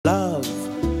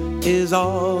is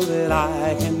all that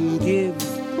I can give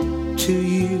to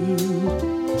you.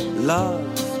 Love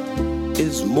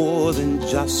is more than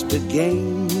just a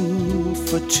game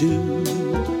for two.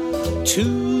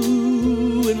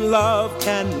 Two in love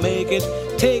can make it.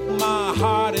 Take my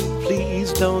heart and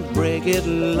please don't break it.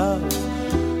 Love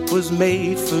was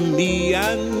made for me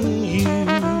and you.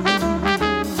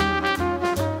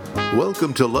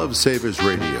 Welcome to Love Savers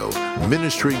Radio,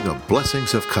 ministering the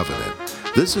blessings of covenant.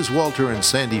 This is Walter and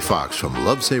Sandy Fox from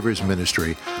Love Savers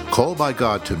Ministry, called by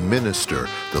God to minister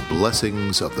the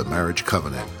blessings of the marriage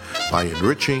covenant by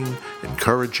enriching,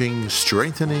 encouraging,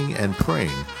 strengthening, and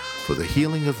praying for the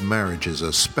healing of marriages,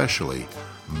 especially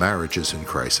marriages in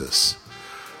crisis.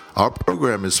 Our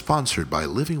program is sponsored by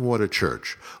Living Water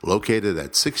Church, located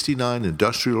at 69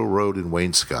 Industrial Road in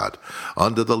Wainscott,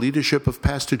 under the leadership of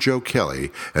Pastor Joe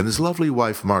Kelly and his lovely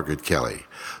wife, Margaret Kelly.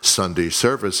 Sunday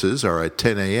services are at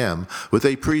 10 a.m. with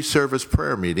a pre-service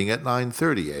prayer meeting at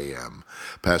 9:30 a.m.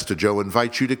 Pastor Joe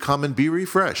invites you to come and be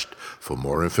refreshed. For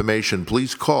more information,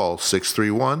 please call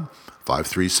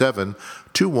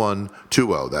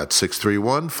 631-537-2120. That's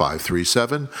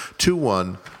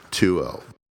 631-537-2120.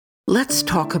 Let's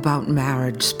talk about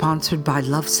marriage, sponsored by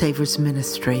Love Savers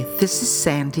Ministry. This is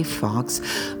Sandy Fox,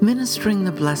 ministering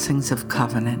the blessings of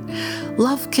covenant.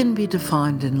 Love can be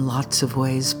defined in lots of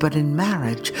ways, but in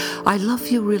marriage, I love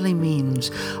you really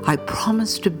means I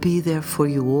promise to be there for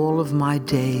you all of my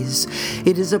days.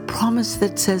 It is a promise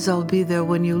that says I'll be there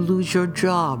when you lose your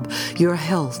job, your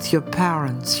health, your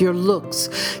parents, your looks,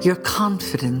 your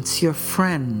confidence, your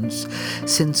friends.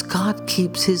 Since God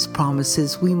keeps His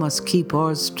promises, we must keep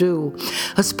ours too.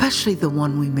 Especially the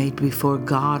one we made before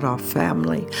God, our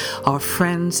family, our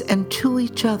friends, and to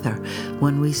each other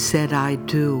when we said, I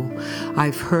do.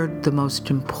 I've heard the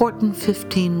most important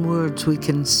 15 words we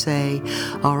can say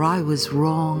are, I was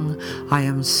wrong, I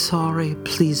am sorry,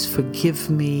 please forgive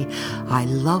me, I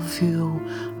love you,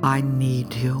 I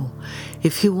need you.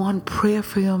 If you want prayer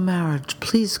for your marriage,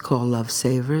 please call Love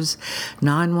Savers,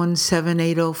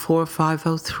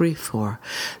 917-804-5034.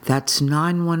 That's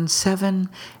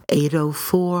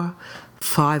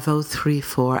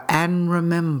 917-804-5034. And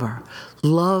remember,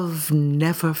 love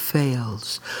never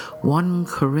fails. 1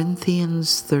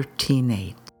 Corinthians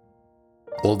 13:8.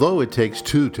 Although it takes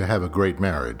two to have a great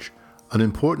marriage, an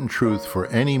important truth for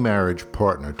any marriage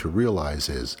partner to realize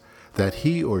is that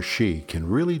he or she can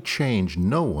really change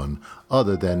no one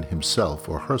other than himself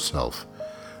or herself.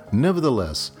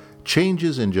 Nevertheless,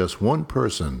 changes in just one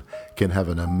person can have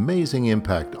an amazing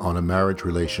impact on a marriage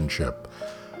relationship.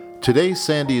 Today,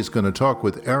 Sandy is going to talk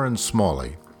with Erin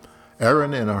Smalley.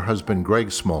 Erin and her husband, Greg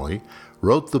Smalley,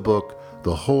 wrote the book,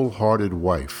 The Wholehearted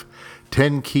Wife,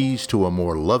 10 Keys to a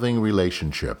More Loving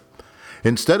Relationship.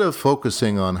 Instead of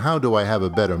focusing on how do I have a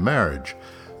better marriage,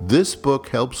 this book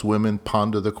helps women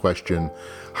ponder the question,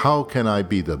 how can I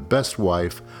be the best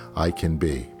wife I can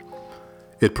be?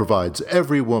 It provides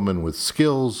every woman with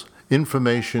skills,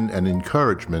 information, and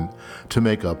encouragement to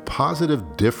make a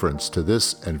positive difference to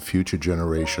this and future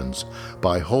generations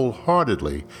by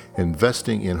wholeheartedly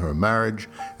investing in her marriage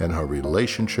and her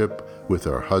relationship with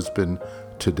her husband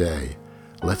today.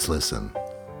 Let's listen.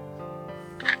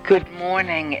 Good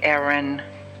morning, Erin.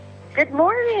 Good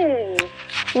morning.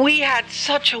 We had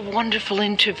such a wonderful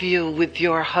interview with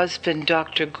your husband,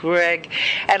 Dr. Greg,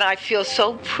 and I feel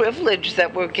so privileged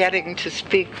that we're getting to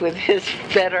speak with his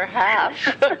better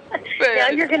half. Now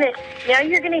you're gonna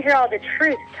hear all the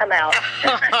truth come out.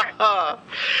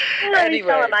 Anyway,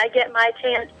 tell him I get my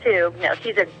chance too. No,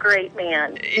 he's a great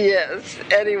man. Yes.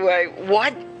 Anyway,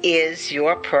 what is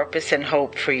your purpose and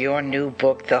hope for your new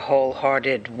book, The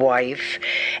Wholehearted Wife,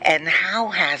 and how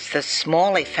has the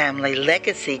Smalley family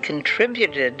legacy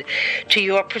contributed to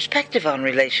your perspective on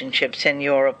relationships and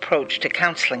your approach to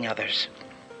counseling others?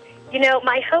 You know,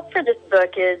 my hope for this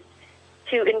book is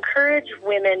to encourage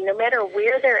women, no matter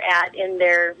where they're at in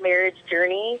their marriage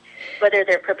journey, whether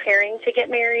they're preparing to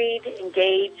get married,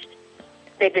 engaged,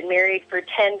 they've been married for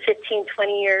 10, 15,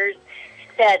 20 years,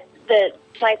 that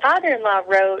my father-in-law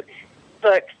wrote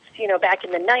books, you know, back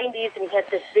in the 90s, and he had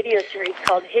this video series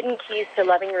called Hidden Keys to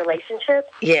Loving Relationships.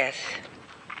 Yes.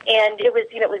 And it was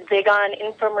big on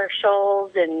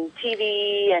infomercials and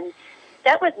TV, and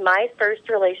that was my first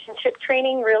relationship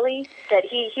training, really, that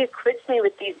he equips me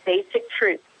with these basic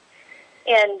truths.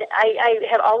 And I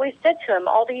have always said to him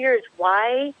all the years,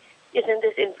 why isn't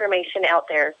this information out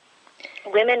there?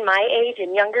 Women my age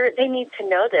and younger, they need to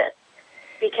know this,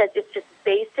 because it's just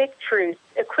basic truth,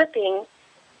 equipping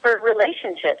for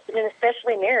relationships, and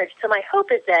especially marriage. So my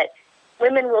hope is that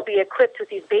women will be equipped with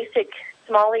these basic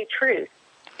Smalley truths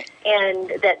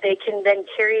and that they can then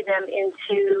carry them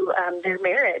into their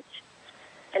marriage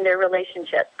and their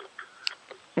relationship.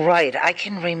 Right. I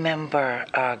can remember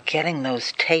getting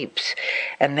those tapes,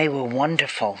 and they were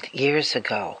wonderful years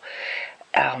ago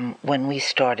when we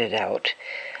started out.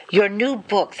 Your new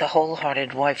book, The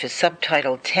Wholehearted Wife, is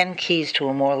subtitled 10 Keys to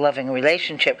a More Loving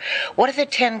Relationship. What are the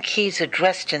 10 keys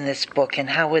addressed in this book, and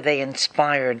how were they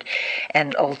inspired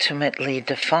and ultimately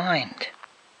defined?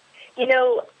 You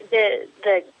know,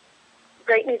 the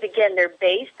great news, again, they're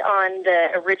based on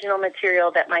the original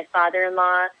material that my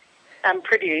father-in-law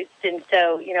produced. And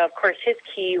so, you know, of course, his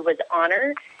key was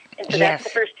honor. And so that's the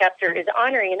first chapter, is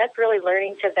honoring, and that's really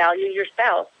learning to value your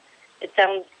spouse. It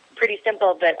sounds pretty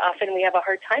simple, but often we have a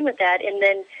hard time with that. And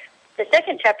then the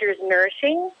second chapter is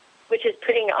nourishing, which is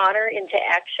putting honor into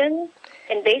action.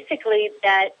 And basically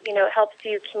that, you know, helps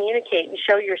you communicate and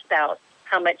show your spouse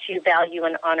how much you value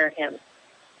and honor him.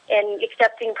 And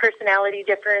accepting personality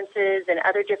differences and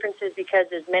other differences, because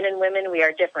as men and women, we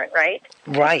are different, right?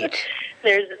 Right.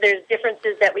 There's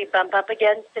differences that we bump up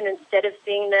against, and instead of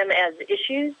seeing them as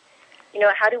issues, you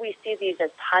know, how do we see these as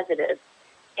positives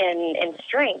and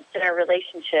strengths in our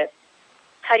relationship?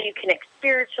 How do you connect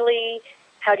spiritually?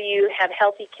 How do you have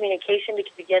healthy communication?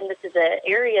 Because, again, this is an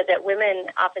area that women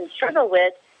often struggle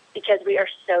with because we are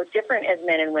so different as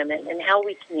men and women in how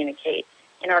we communicate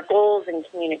and our goals in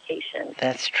communication.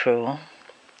 That's true.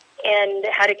 And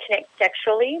how to connect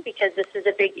sexually, because this is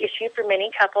a big issue for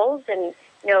many couples. And,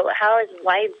 you know, how as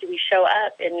wives do we show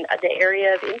up in the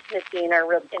area of intimacy in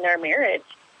our marriage?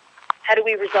 How do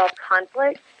we resolve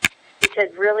conflict?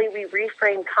 Because really we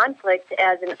reframe conflict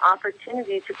as an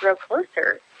opportunity to grow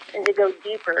closer and to go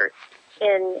deeper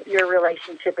in your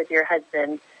relationship with your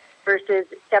husband versus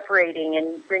separating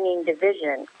and bringing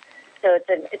division. So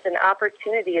it's an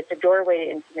opportunity, it's a doorway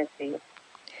to intimacy.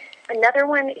 Another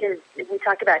one is, we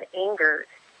talk about anger,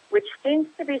 which seems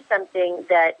to be something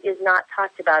that is not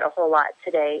talked about a whole lot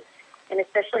today, and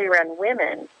especially around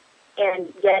women.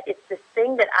 And yet it's this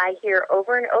thing that I hear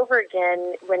over and over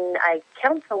again when I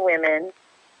counsel women,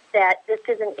 that this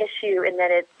is an issue, and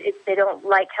that they don't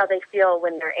like how they feel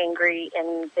when they're angry,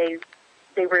 and they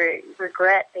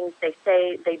regret things they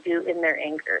say they do in their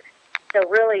anger. So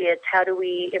really it's how do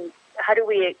we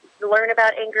learn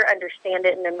about anger, understand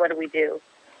it, and then what do we do?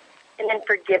 And then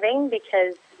forgiving,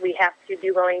 because we have to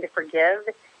be willing to forgive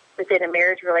within a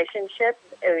marriage relationship.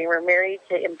 We were married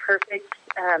to imperfect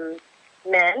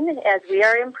men, as we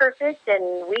are imperfect,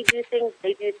 and we do things,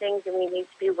 they do things, and we need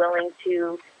to be willing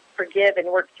to forgive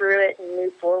and work through it and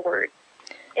move forward.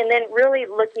 And then really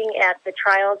looking at the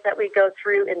trials that we go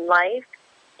through in life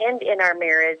and in our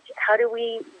marriage, how do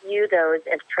we view those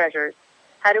as treasures?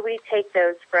 How do we take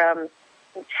those from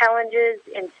challenges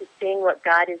into seeing what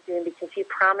God is doing, because He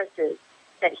promises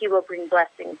that He will bring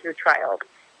blessing through trials.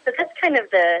 So that's kind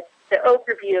of the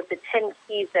overview of the 10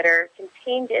 keys that are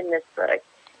contained in this book.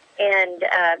 And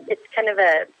it's kind of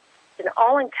an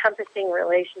all-encompassing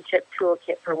relationship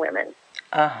toolkit for women.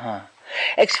 Uh-huh.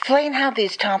 Explain how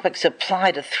these topics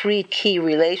apply to 3 key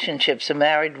relationships a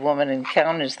married woman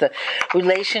encounters: the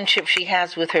relationship she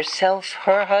has with herself,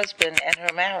 her husband, and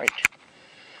her marriage.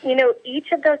 You know,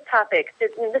 each of those topics,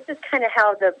 and this is kind of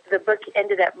how the book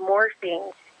ended up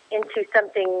morphing into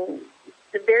something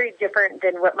very different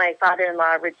than what my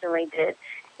father-in-law originally did.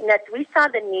 And that we saw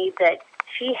the need that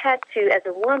she had to, as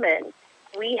a woman,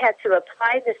 we had to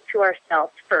apply this to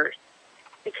ourselves first.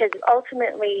 Because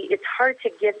ultimately, it's hard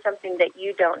to give something that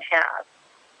you don't have.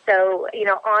 So, you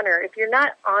know, honor. If you're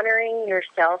not honoring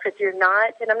yourself, if you're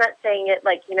not, and I'm not saying it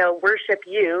like, you know, worship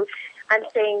you. I'm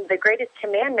saying the greatest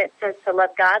commandment says to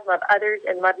love God, love others,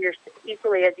 and love yourself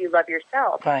equally as you love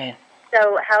yourself. Right.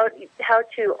 So how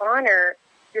to honor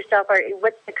yourself?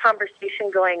 What's the conversation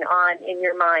going on in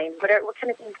your mind? What kind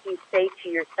of things do you say to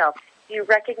yourself? Do you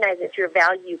recognize that your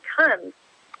value comes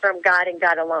from God and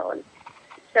God alone?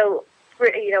 So,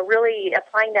 you know, really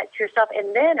applying that to yourself,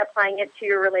 and then applying it to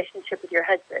your relationship with your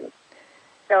husband.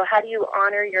 So how do you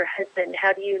honor your husband?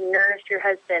 How do you nourish your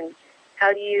husband?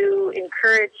 How do you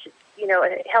encourage, you know,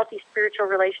 a healthy spiritual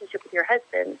relationship with your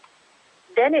husband?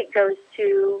 Then it goes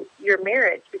to your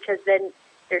marriage, because then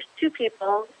there's 2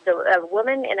 people, a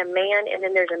woman and a man, and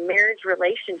then there's a marriage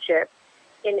relationship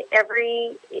in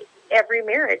every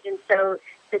marriage. And so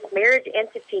this marriage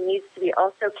entity needs to be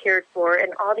also cared for,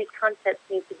 and all these concepts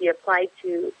need to be applied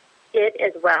to it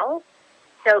as well.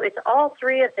 So it's all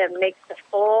 3 of them makes the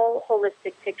full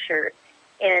holistic picture,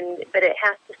 but it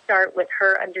has to start with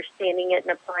her understanding it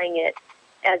and applying it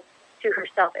as to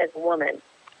herself as a woman.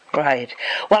 Right.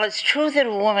 Well, it's true that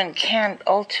a woman can't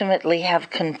ultimately have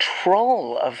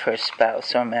control of her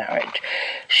spouse or marriage.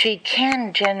 She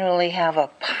can generally have a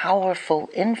powerful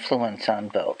influence on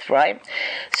both, right?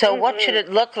 So what should it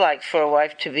look like for a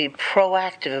wife to be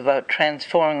proactive about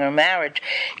transforming her marriage,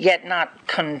 yet not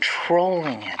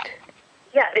controlling it?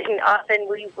 Yeah, and often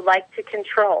we like to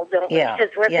control, don't we? Yeah,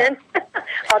 Because women,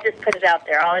 I'll just put it out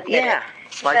there, I'll admit it.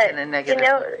 Like in a negative. You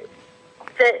know,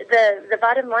 the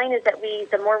bottom line is that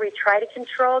the more we try to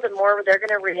control, the more they're going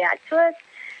to react to us.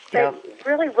 But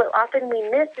really what often we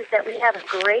miss is that we have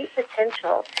great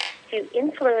potential to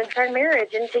influence our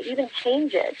marriage and to even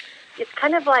change it. It's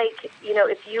kind of like, you know,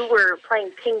 if you were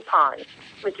playing ping pong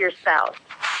with your spouse.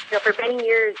 You know, for many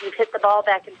years you've hit the ball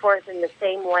back and forth in the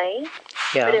same way.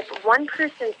 Yeah. But if one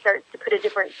person starts to put a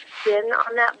different spin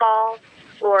on that ball,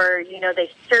 or, you know, they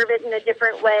serve it in a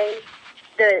different way,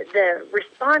 the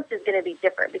response is going to be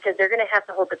different because they're going to have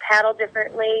to hold the paddle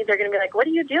differently. They're going to be like, what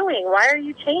are you doing? Why are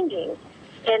you changing?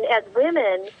 And as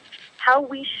women, how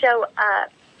we show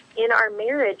up in our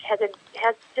marriage has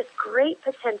just great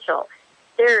potential.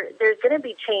 There's going to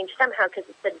be change somehow because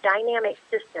it's a dynamic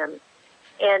system.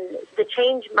 And the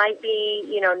change might be,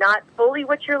 you know, not fully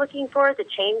what you're looking for. The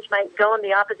change might go in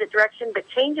the opposite direction, but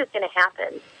change is going to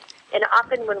happen. And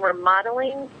often when we're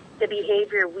modeling the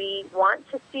behavior we want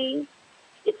to see,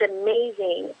 it's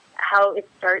amazing how it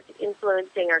starts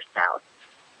influencing our spouse.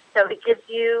 So it gives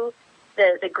you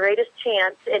the greatest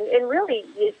chance. And really,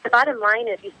 the bottom line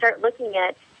is you start looking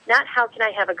at not how can I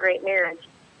have a great marriage,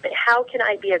 but how can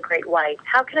I be a great wife?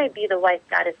 How can I be the wife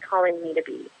God is calling me to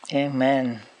be?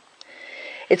 Amen.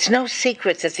 It's no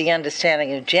secret that the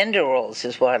understanding of gender roles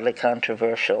is widely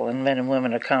controversial, and men and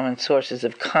women are common sources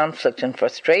of conflict and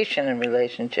frustration in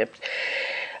relationships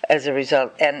as a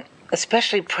result, and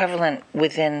especially prevalent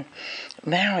within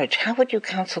marriage. How would you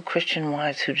counsel Christian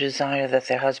wives who desire that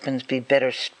their husbands be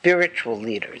better spiritual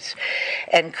leaders?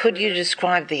 And could you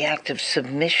describe the act of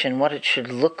submission, what it should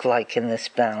look like in this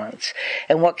balance?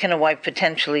 And what can a wife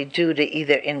potentially do to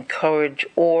either encourage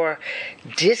or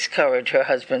discourage her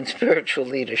husband's spiritual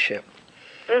leadership?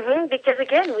 Because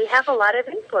again, we have a lot of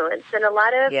influence and a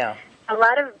lot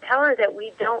of power that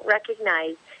we don't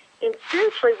recognize. And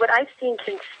spiritually, what I've seen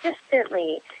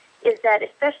consistently is that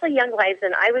especially young wives,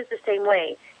 and I was the same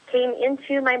way, came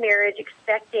into my marriage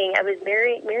expecting, I was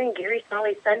marrying Gary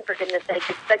Smalley's son, for goodness sake,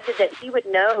 expected that he would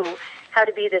know how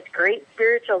to be this great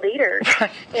spiritual leader.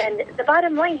 And the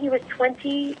bottom line, he was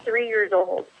 23 years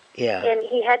old. Yeah. And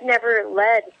he had never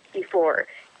led before.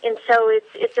 And so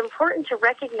it's important to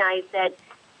recognize that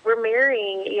we're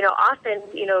marrying, you know, often,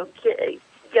 you know,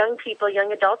 young people,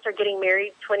 young adults are getting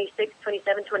married 26,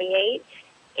 27, 28.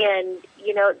 And,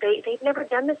 you know, they've never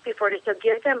done this before, so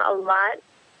give them a lot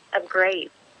of grace.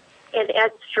 And as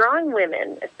strong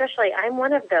women, especially, I'm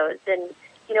one of those, and,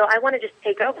 you know, I want to just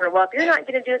take over. Well, if you're not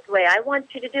going to do it the way I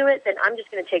want you to do it, then I'm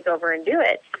just going to take over and do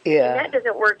it. Yeah. And that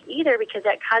doesn't work either because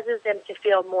that causes them to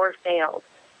feel more failed.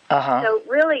 So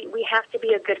really, we have to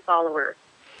be a good follower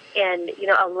and, you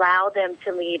know, allow them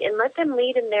to lead and let them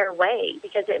lead in their way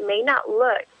because it may not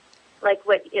look like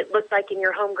what it looked like in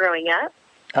your home growing up.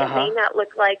 It may not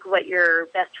look like what your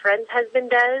best friend's husband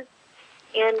does.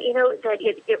 And, you know, that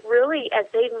it really, as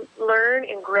they learn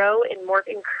and grow and more,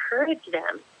 encourage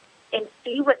them and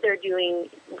see what they're doing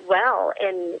well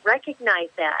and recognize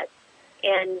that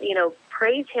and, you know,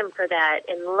 praise him for that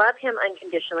and love him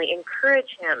unconditionally,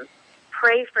 encourage him,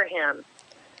 pray for him.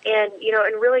 And, you know,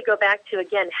 and really go back to,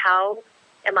 again, how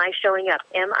am I showing up?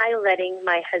 Am I letting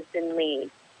my husband lead?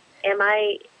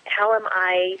 How am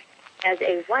I as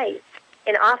a wife?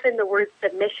 And often the word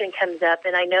submission comes up,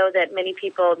 and I know that many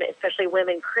people, especially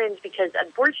women, cringe because,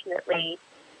 unfortunately,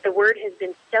 the word has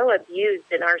been so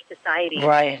abused in our society.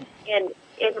 Right. And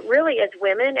really, as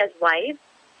women, as wives,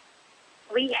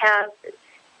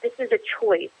 this is a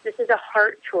choice. This is a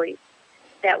heart choice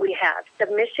that we have.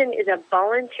 Submission is a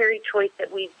voluntary choice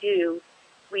that we do.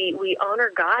 We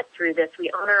honor God through this.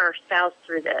 We honor our spouse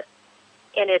through this.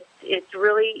 And it's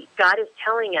really, God is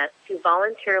telling us to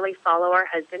voluntarily follow our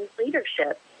husband's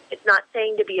leadership. It's not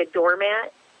saying to be a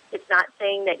doormat. It's not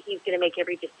saying that he's going to make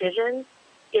every decision.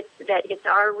 It's that it's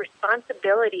our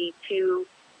responsibility to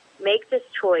make this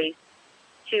choice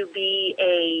to be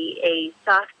a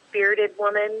soft-spirited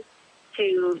woman,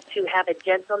 to have a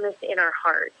gentleness in our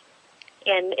heart,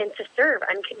 and to serve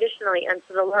unconditionally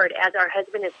unto the Lord. As our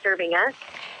husband is serving us,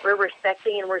 we're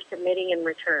respecting and we're submitting in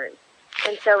return.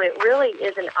 And so it really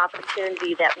is an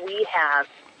opportunity that we have.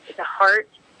 It's a heart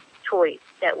choice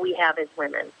that we have as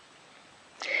women.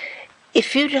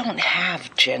 If you don't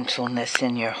have gentleness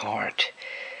in your heart,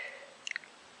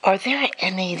 are there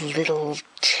any little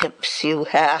tips tips you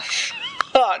have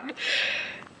on,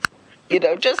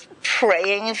 just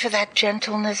praying for that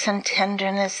gentleness and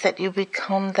tenderness, that you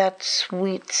become that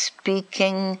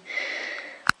sweet-speaking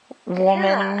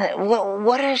woman? Yeah.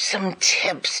 What are some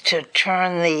tips to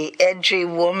turn the edgy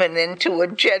woman into a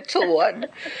gentle one?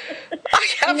 I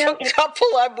have a couple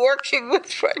I'm working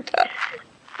with right now.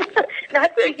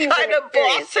 Not They're kind of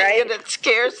bossy, right? and it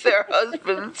scares their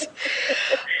husbands.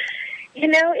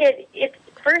 It's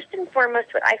first and foremost,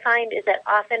 what I find is that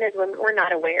often as women, we're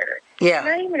not aware. Yeah.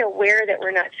 We're not even aware that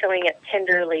we're not showing up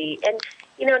tenderly. And,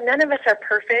 none of us are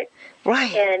perfect.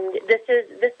 Right. And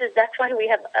that's why we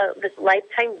have this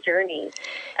lifetime journey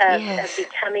of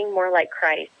becoming more like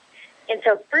Christ. And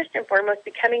so first and foremost,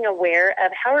 becoming aware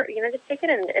of just take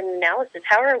an analysis.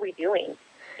 How are we doing?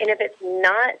 And if it's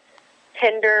not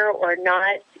tender or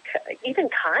not even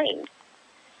kind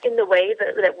in the way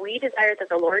that we desire, that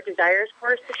the Lord desires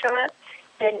for us to show up,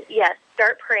 then yes,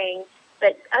 start praying.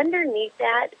 But underneath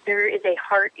that, there is a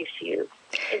heart issue.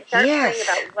 And start praying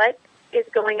about what is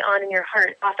going on in your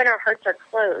heart. Often our hearts are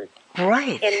closed.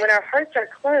 Right. And when our hearts are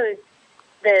closed,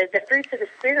 the fruits of the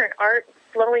Spirit aren't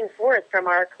flowing forth from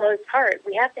our closed heart.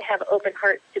 We have to have open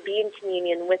hearts to be in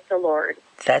communion with the Lord.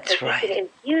 That's right. He can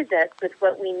infuse us with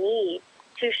what we need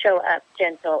to show up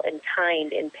gentle and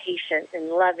kind and patient and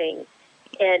loving.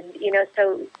 And,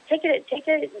 so take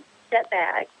a step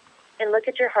back and look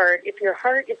at your heart. If your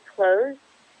heart is closed,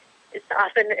 it's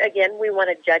often, again, we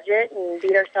want to judge it and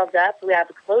beat ourselves up. We have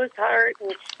a closed heart,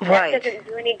 and that doesn't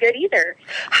do any good either.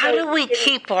 How do we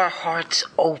keep our hearts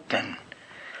open?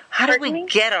 How do we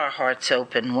get our hearts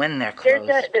open when they're closed?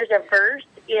 There's a verse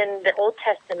in the Old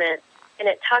Testament, and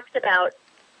it talks about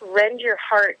rend your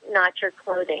heart, not your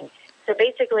clothing. So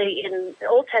basically, in the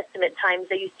Old Testament times,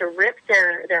 they used to rip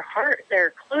their heart,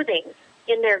 their clothing,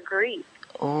 in their grief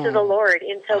to the Lord.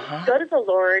 And so go to the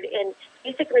Lord, and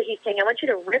basically he's saying, I want you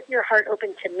to rip your heart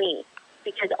open to me,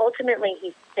 because ultimately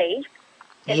he's safe.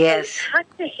 And so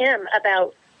talk to him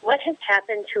about what has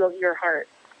happened to your heart.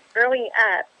 Growing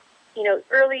up,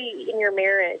 early in your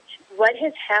marriage, what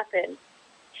has happened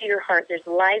to your heart? There's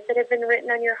lies that have been written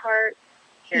on your heart.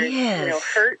 There's,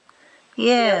 hurt.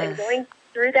 Yes. And going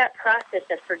through that process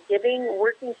of forgiving,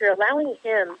 working through, allowing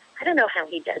him, I don't know how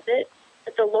he does it,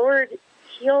 but the Lord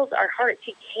heals our hearts.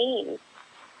 He came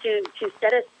to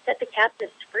set the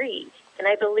captives free. And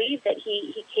I believe that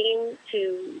he came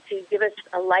to give us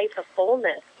a life of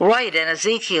fullness. Right, and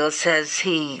Ezekiel says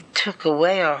he took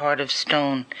away our heart of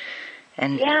stone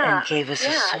and gave us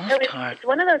a soft heart. It's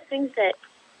one of those things that,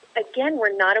 again,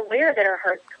 we're not aware that our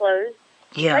heart's closed.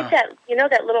 Yeah. Like that,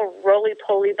 that little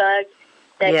roly-poly bug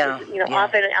that is,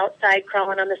 often outside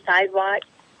crawling on the sidewalk.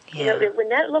 Yeah. When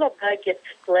that little bug gets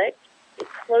flicked, it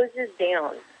closes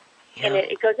down. Yeah. And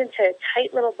it goes into a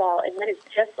tight little ball, and that is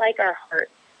just like our heart.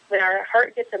 When our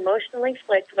heart gets emotionally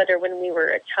flicked, whether when we were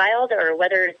a child or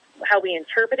whether it's how we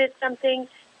interpreted something,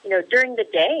 during the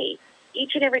day,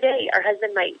 each and every day, our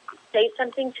husband might say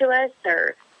something to us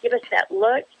or give us that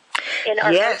look. And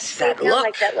our hearts go down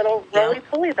like that little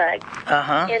roly-poly bug.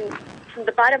 Uh-huh. And from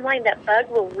the bottom line, that bug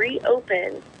will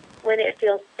reopen when it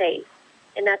feels safe.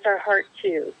 And that's our heart,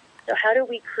 too. So how do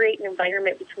we create an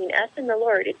environment between us and the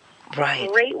Lord? It's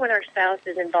great when our spouse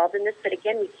is involved in this, but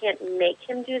again, we can't make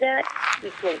him do that.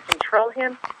 We can't control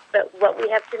him, but what we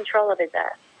have control of is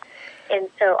us. And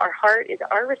so our heart is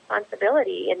our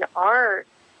responsibility, and our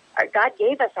God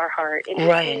gave us our heart, and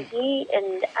between he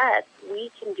and us,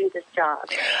 we can do this job.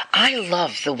 I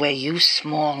love the way you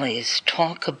Smallies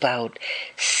talk about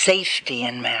safety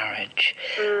in marriage.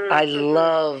 Mm-hmm. I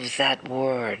love that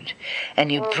word,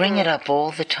 and you bring it up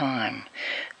all the time.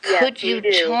 Could you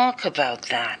talk about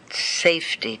that,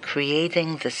 safety,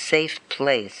 creating the safe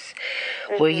place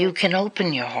where you can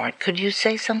open your heart? Could you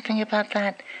say something about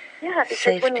that? Yeah,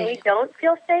 because when we don't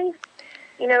feel safe,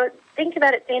 think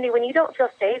about it, Sandy, when you don't feel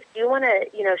safe, do you want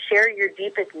to, share your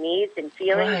deepest needs and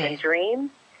feelings and dreams?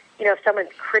 If someone's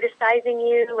criticizing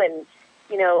you and,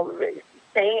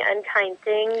 saying unkind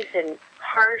things and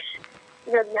harsh,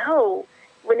 no.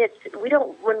 When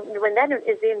that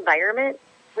is the environment,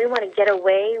 we want to get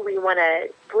away. We want to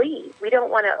flee. We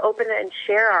don't want to open and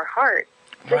share our heart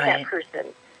with that person.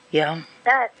 Yeah.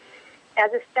 That,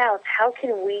 as a spouse, how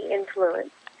can we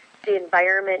influence the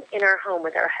environment in our home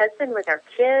with our husband, with our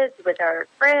kids, with our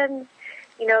friends?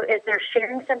 If they're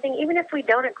sharing something, even if we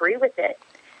don't agree with it,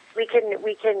 we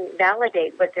can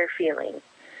validate what they're feeling.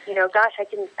 Gosh,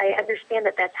 I understand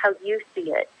that that's how you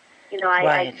see it.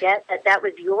 I get that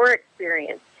was your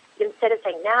experience. Instead of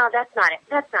saying, no, that's not it.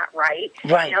 That's not right.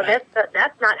 Right.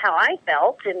 That's not how I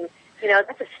felt. And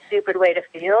That's a stupid way to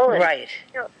feel. And, Right.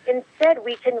 Instead,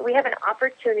 we have an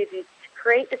opportunity to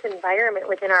create this environment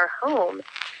within our home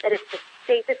that is the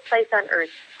safest place on earth.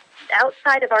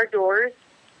 Outside of our doors,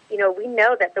 we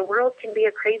know that the world can be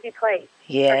a crazy place.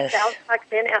 Yes. Our spouse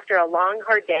walks in after a long,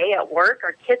 hard day at work.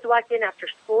 Our kids walk in after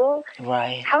school.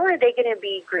 Right. How are they going to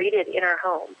be greeted in our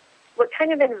home? What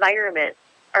kind of environment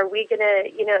are we going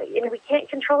to, and we can't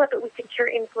control it, but we can sure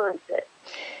influence it.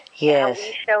 Yes. How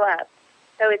we show up.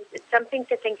 So it's something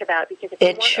to think about, because if It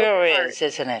we want sure open is, hearts,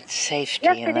 isn't it? Safety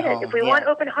yes, in the home. If we want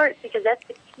open hearts, because that's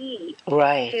the key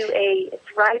Right. to a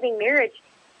thriving marriage.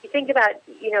 You think about,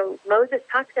 Moses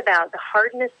talks about the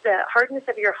hardness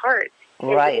of your heart.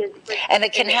 Right. And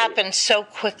it can happen so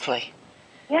quickly.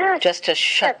 Yeah. Just a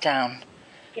shutdown.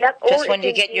 Yep. Just or when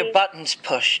you get your buttons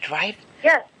pushed, right?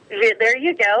 Yes. There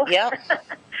you go. Yep.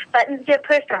 Buttons get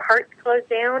pushed, our hearts close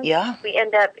down. Yeah. We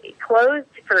end up closed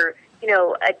for,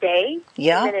 a day.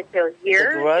 Yeah. And then it goes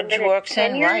years. The grudge and then works it's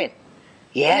 10 in, years, right.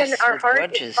 Yes, and then our with heart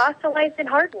grudges. is fossilized and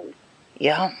hardened.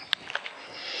 Yeah.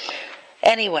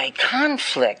 Anyway,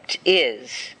 conflict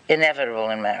is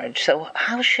inevitable in marriage. So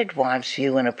how should wives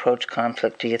view and approach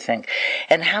conflict, do you think?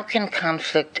 And how can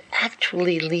conflict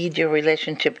actually lead your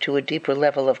relationship to a deeper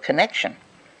level of connection,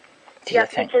 do you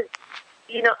think? Because,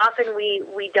 often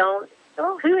we don't,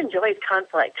 who enjoys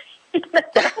conflict?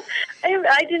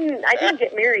 I didn't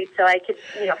get married so I could,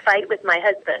 fight with my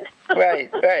husband. Right.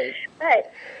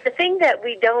 But the thing that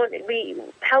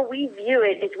how we view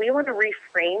it is we want to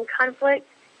reframe conflict,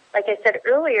 like I said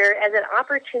earlier, as an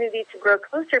opportunity to grow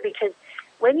closer, because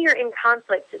when you're in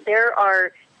conflict, there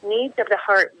are needs of the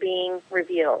heart being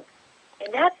revealed.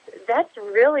 And that's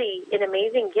really an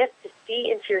amazing gift to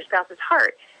see into your spouse's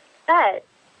heart. But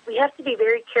we have to be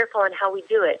very careful on how we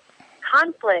do it.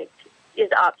 Conflict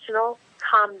is optional.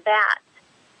 Combat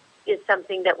is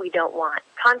something that we don't want.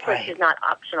 Conflict is not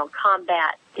optional.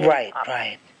 Combat is optional.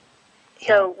 Right. Yeah.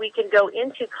 So we can go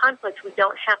into conflict. We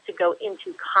don't have to go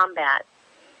into combat.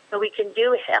 So we can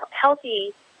do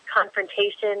healthy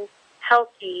confrontation,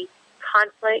 healthy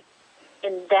conflict,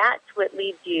 and that's what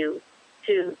leads you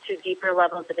to deeper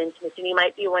levels of intimacy. And you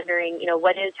might be wondering,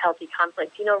 what is healthy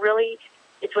conflict? Really,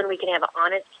 it's when we can have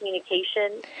honest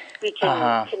communication. We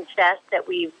can confess that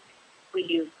we've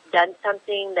done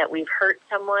something, that we've hurt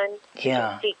someone. Yeah.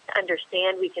 We can seek to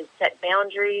understand. We can set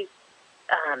boundaries.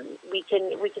 We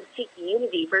can seek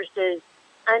unity versus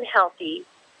unhealthy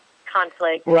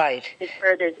conflict. Right. It's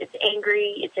where it's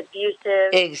angry, it's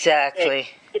abusive. Exactly.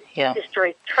 It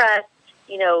destroys trust.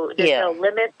 There's no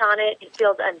limits on it. It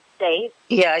feels unsafe.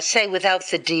 Yeah, I say without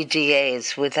the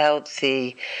DDAs, without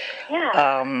the,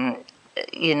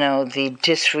 the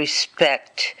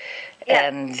disrespect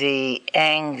and the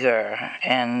anger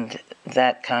and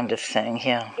that kind of thing.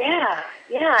 Yeah.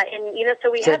 Yeah, and so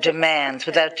we the have demands.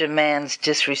 Without demands,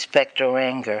 disrespect or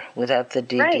anger. Without the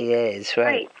DDAs,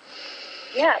 right?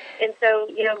 Yeah, and so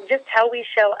just how we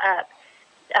show up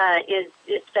is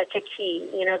such a key.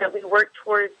 That we work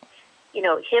towards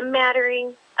him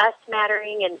mattering, us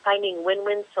mattering, and finding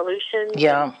win-win solutions.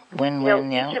 Yeah,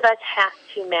 win-win. Each of us has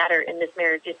to matter in this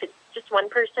marriage. If it's just one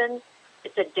person,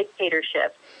 it's a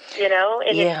dictatorship.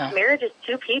 And marriage is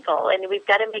two people, and we've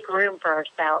got to make room for our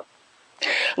spouse.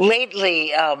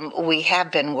 Lately, we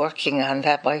have been working on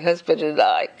that, my husband and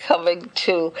I, coming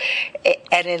to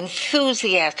an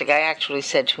enthusiastic. I actually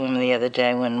said to him the other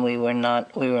day when we were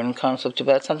in conflict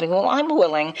about something, well, I'm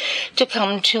willing to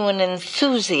come to an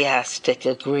enthusiastic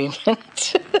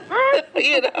agreement. And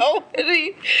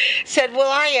he said,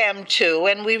 well, I am too,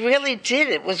 and we really did.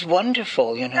 It was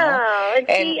wonderful, Oh,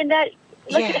 and that.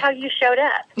 Look at how you showed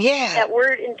up. Yeah. That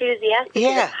word enthusiastic is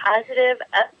a positive,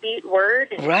 upbeat word.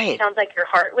 It sounds like your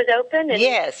heart was open. And,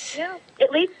 yes.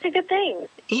 It leads to good things.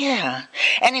 Yeah.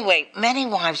 Anyway, many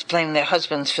wives blame their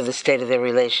husbands for the state of their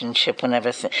relationship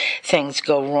whenever things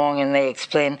go wrong, and they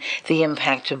explain the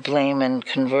impact of blame and,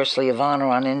 conversely, of honor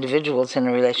on individuals in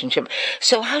a relationship.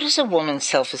 So how does a woman's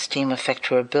self-esteem affect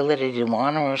her ability to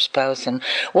honor her spouse? And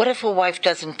what if a wife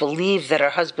doesn't believe that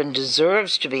her husband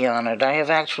deserves to be honored? I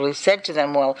have actually said to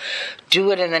them, well,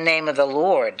 do it in the name of the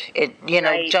Lord.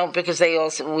 Don't, because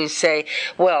we say,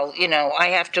 well, I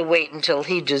have to wait until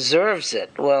he deserves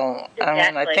it. Well,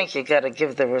 exactly. I think you got to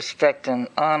give the respect and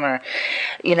honor,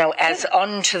 as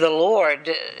unto the Lord,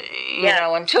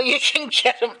 until you can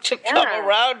get him to come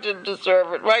around and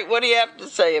deserve it, right? What do you have to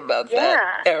say about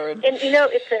that, Erin? And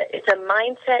it's a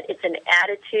mindset, it's an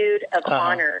attitude of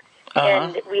honor,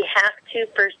 and we have to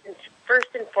first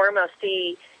and foremost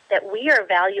see that we are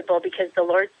valuable because the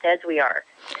Lord says we are.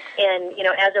 And,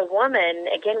 as a woman,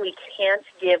 again, we can't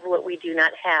give what we do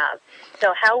not have.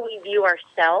 So how we view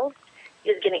ourselves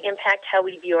is going to impact how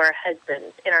we view our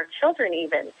husbands and our children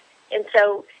even. And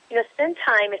so, spend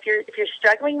time if you're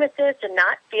struggling with this and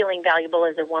not feeling valuable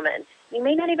as a woman. You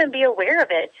may not even be aware of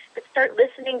it, but start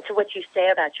listening to what you say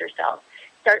about yourself.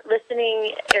 Start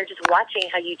listening or just watching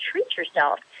how you treat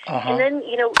yourself. And then,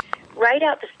 write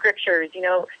out the scriptures.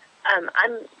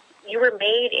 You were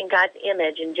made in God's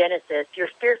image in Genesis. You're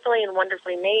fearfully and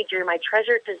wonderfully made. You're my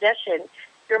treasured possession.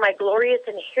 You're my glorious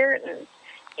inheritance.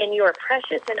 And you are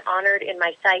precious and honored in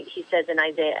my sight, he says in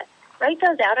Isaiah. Write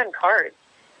those out on cards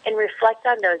and reflect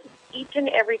on those each and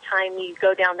every time you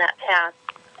go down that path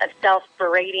of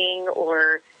self-berating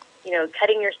or,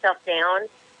 cutting yourself down,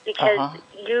 because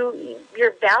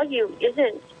your value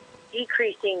isn't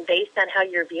decreasing based on how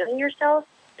you're viewing yourself,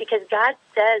 because God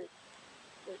says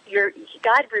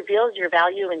God reveals your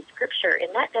value in Scripture,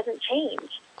 and that doesn't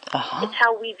change. It's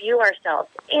how we view ourselves,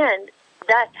 and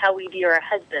that's how we view our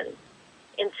husbands.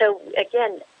 And so,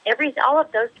 again, all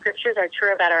of those scriptures are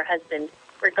true about our husband,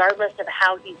 regardless of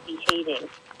how he's behaving.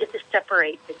 It's to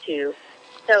separate the two.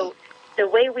 So the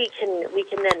way we can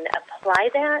then apply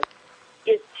that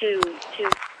is to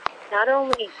not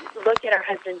only look at our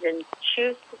husbands and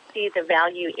choose to see the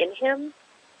value in him,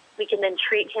 we can then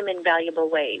treat him in valuable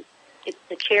ways. It's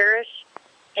the cherish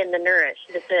and the nourish.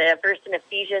 There's a verse in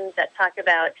Ephesians that talk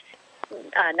about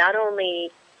not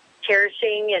only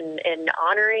cherishing and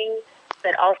honoring,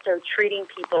 but also treating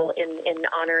people in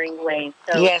honoring ways.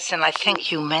 So, yes, and I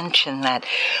think you mentioned that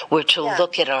we're to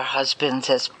look at our husbands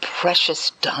as precious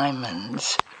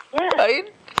diamonds. Yeah.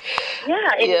 Right?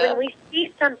 Yeah, and when we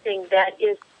see something that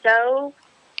is so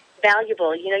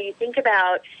valuable, you think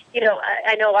about,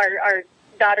 I know our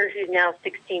daughter who's now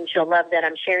 16, she'll love that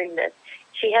I'm sharing this.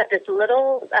 She had this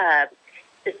little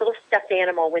stuffed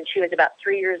animal when she was about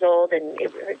 3 years old, and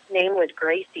her name was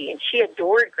Gracie, and she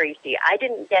adored Gracie. I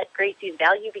didn't get Gracie's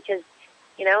value because,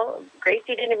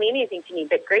 Gracie didn't mean anything to me,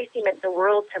 but Gracie meant the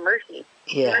world to Murphy.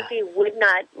 Yeah. Murphy would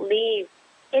not leave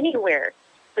anywhere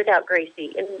without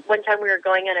Gracie. And one time we were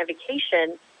going on a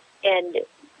vacation, and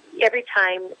every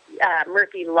time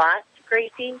Murphy lost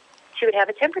Gracie, she would have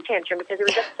a temper tantrum because it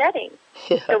was upsetting.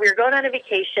 Yeah. So we were going on a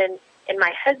vacation, and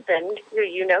my husband,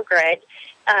 who Greg,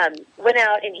 went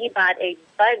out and he bought a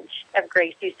bunch of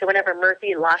Gracies, so whenever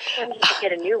Murphy lost one, he could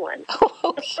get a new one.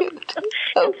 Oh, cute.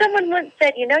 And someone once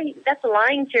said, that's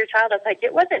lying to your child. I was like,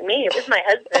 it wasn't me, it was my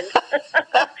husband.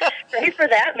 Pray for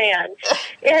that man.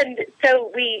 And so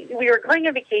we were going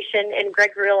on vacation, and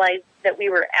Greg realized that we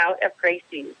were out of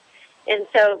Gracies. And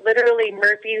so literally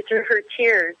Murphy, through her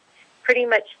tears, pretty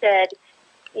much said,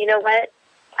 you know what,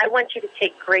 I want you to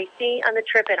take Gracie on the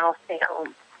trip and I'll stay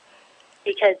home.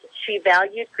 Because she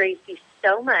valued Gracie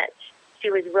so much,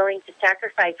 she was willing to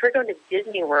sacrifice. We're going to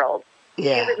Disney World.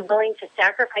 Yeah. She was willing to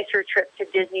sacrifice her trip to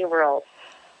Disney World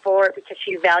because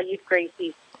she valued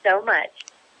Gracie so much.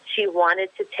 She wanted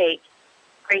Gracie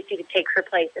to take her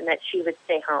place and that she would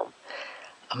stay home.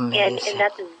 Amazing. And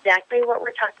that's exactly what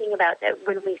we're talking about, that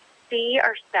when we see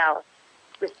our spouse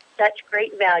with such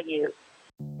great value.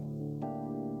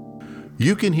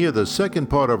 You can hear the second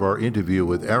part of our interview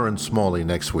with Erin Smalley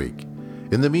next week.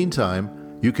 In the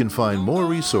meantime, you can find more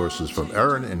resources from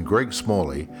Erin and Greg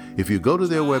Smalley if you go to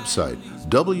their website,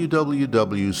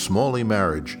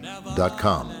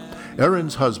 www.smalleymarriage.com.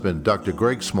 Erin's husband, Dr.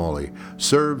 Greg Smalley,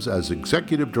 serves as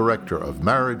Executive Director of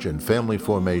Marriage and Family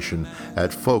Formation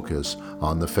at Focus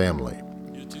on the Family.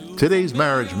 Today's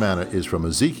marriage manna is from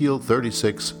Ezekiel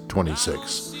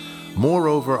 36:26.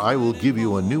 Moreover, I will give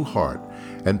you a new heart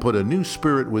and put a new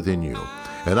spirit within you,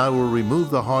 and I will remove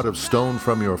the heart of stone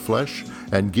from your flesh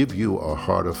and give you a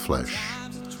heart of flesh.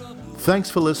 Thanks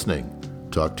for listening.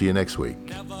 Talk to you next week.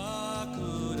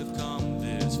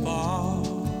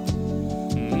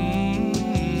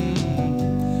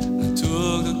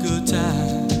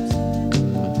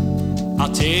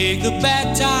 I'll take the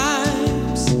bad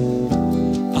times,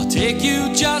 I'll take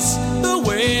you just the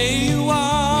way you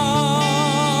are.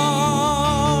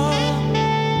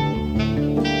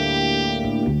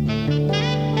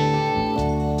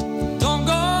 Don't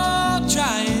go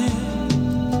trying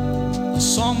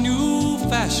some new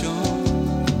fashion,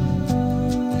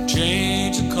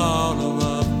 change the color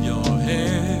of your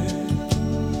hair.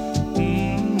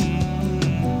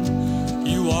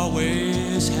 You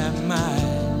always have my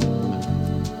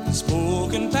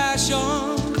spoken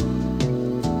passion,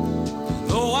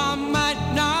 though I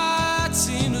might not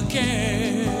seem to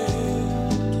care.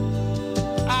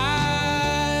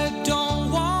 I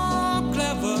don't want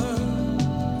clever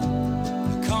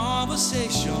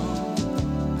conversation,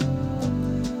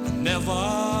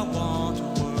 never